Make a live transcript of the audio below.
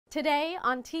Today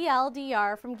on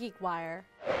TLDR from GeekWire,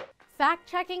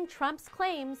 fact-checking Trump's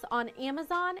claims on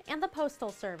Amazon and the Postal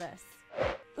Service.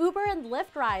 Uber and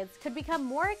Lyft rides could become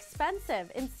more expensive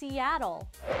in Seattle.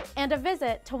 And a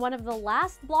visit to one of the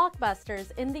last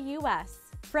blockbusters in the US.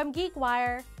 From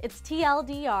GeekWire, it's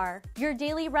TLDR, your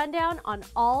daily rundown on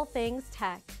all things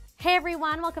tech. Hey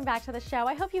everyone, welcome back to the show.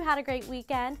 I hope you had a great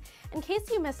weekend. In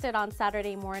case you missed it on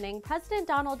Saturday morning, President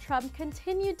Donald Trump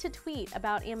continued to tweet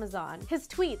about Amazon. His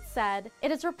tweet said,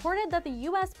 "It is reported that the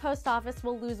US Post Office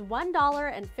will lose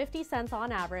 $1.50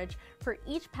 on average for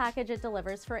each package it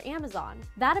delivers for Amazon.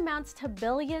 That amounts to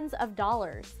billions of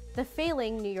dollars." The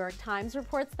failing New York Times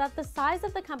reports that the size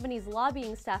of the company's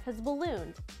lobbying staff has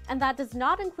ballooned, and that does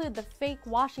not include the fake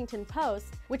Washington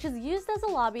Post, which is used as a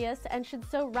lobbyist and should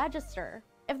so register.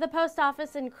 If the post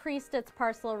office increased its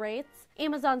parcel rates,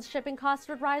 Amazon's shipping costs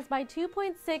would rise by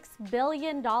 $2.6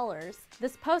 billion.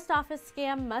 This post office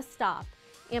scam must stop.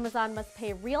 Amazon must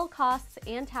pay real costs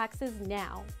and taxes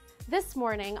now. This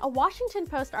morning, a Washington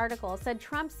Post article said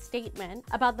Trump's statement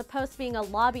about the Post being a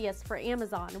lobbyist for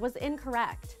Amazon was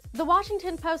incorrect. The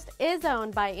Washington Post is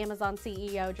owned by Amazon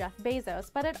CEO Jeff Bezos,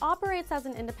 but it operates as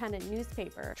an independent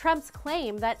newspaper. Trump's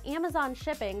claim that Amazon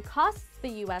shipping costs the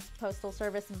U.S. Postal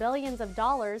Service billions of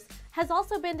dollars has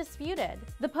also been disputed.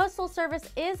 The Postal Service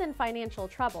is in financial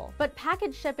trouble, but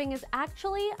package shipping is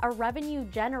actually a revenue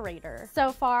generator.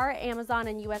 So far, Amazon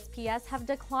and USPS have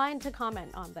declined to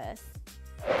comment on this.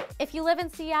 If you live in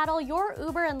Seattle, your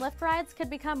Uber and Lyft rides could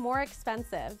become more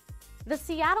expensive. The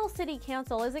Seattle City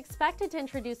Council is expected to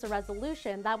introduce a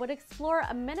resolution that would explore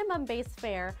a minimum base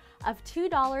fare of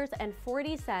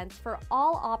 $2.40 for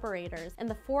all operators in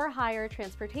the for-hire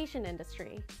transportation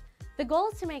industry. The goal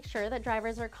is to make sure that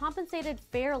drivers are compensated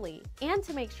fairly and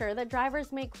to make sure that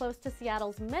drivers make close to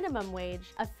Seattle's minimum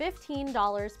wage of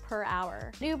 $15 per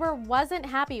hour. Uber wasn't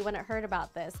happy when it heard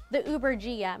about this. The Uber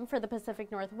GM for the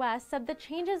Pacific Northwest said the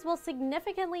changes will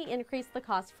significantly increase the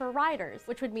cost for riders,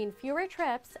 which would mean fewer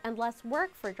trips and less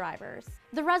work for drivers.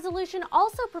 The resolution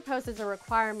also proposes a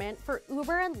requirement for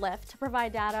Uber and Lyft to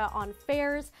provide data on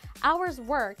fares, hours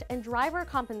worked, and driver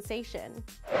compensation.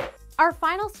 Our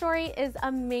final story is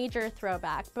a major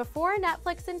throwback. Before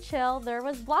Netflix and chill, there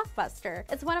was Blockbuster.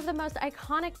 It's one of the most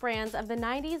iconic brands of the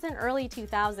 90s and early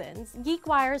 2000s.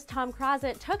 GeekWire's Tom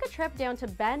Krazit took a trip down to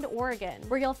Bend, Oregon,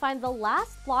 where you'll find the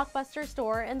last Blockbuster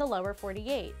store in the lower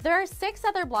 48. There are 6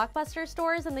 other Blockbuster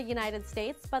stores in the United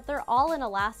States, but they're all in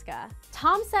Alaska.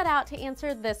 Tom set out to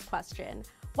answer this question: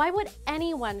 why would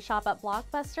anyone shop at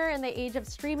Blockbuster in the age of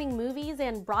streaming movies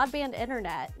and broadband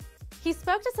internet? He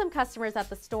spoke to some customers at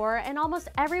the store, and almost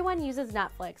everyone uses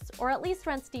Netflix, or at least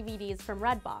rents DVDs from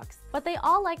Redbox, but they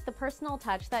all like the personal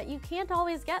touch that you can't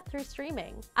always get through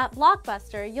streaming. At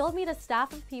Blockbuster, you'll meet a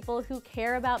staff of people who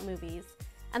care about movies,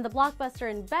 and the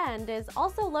Blockbuster in Bend is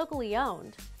also locally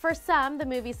owned. For some, the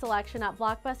movie selection at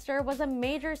Blockbuster was a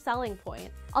major selling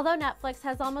point. Although Netflix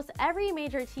has almost every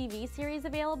major TV series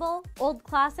available, old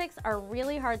classics are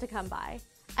really hard to come by.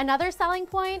 Another selling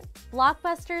point,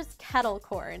 Blockbuster's kettle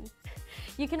corn.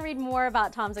 You can read more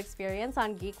about Tom's experience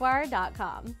on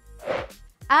geekwire.com.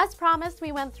 As promised,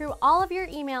 we went through all of your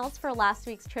emails for last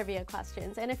week's trivia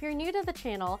questions, and if you're new to the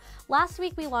channel, last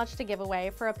week we launched a giveaway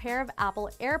for a pair of Apple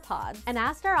AirPods and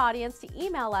asked our audience to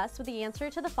email us with the answer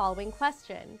to the following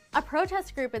question. A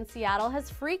protest group in Seattle has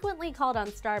frequently called on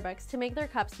Starbucks to make their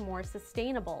cups more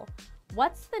sustainable.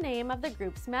 What's the name of the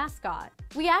group's mascot?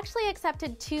 We actually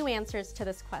accepted 2 answers to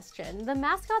this question. The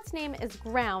mascot's name is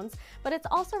Grounds, but it's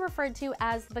also referred to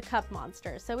as the Cup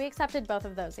Monster, so we accepted both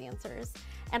of those answers.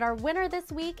 And our winner this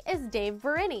week is Dave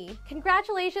Verini.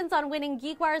 Congratulations on winning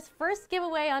GeekWire's first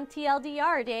giveaway on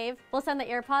TLDR, Dave. We'll send the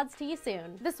AirPods to you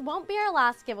soon. This won't be our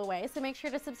last giveaway, so make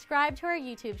sure to subscribe to our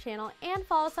YouTube channel and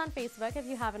follow us on Facebook if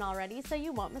you haven't already so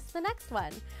you won't miss the next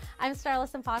one. I'm Starla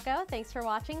Sampaco. Thanks for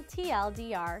watching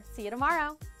TLDR. See you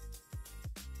tomorrow.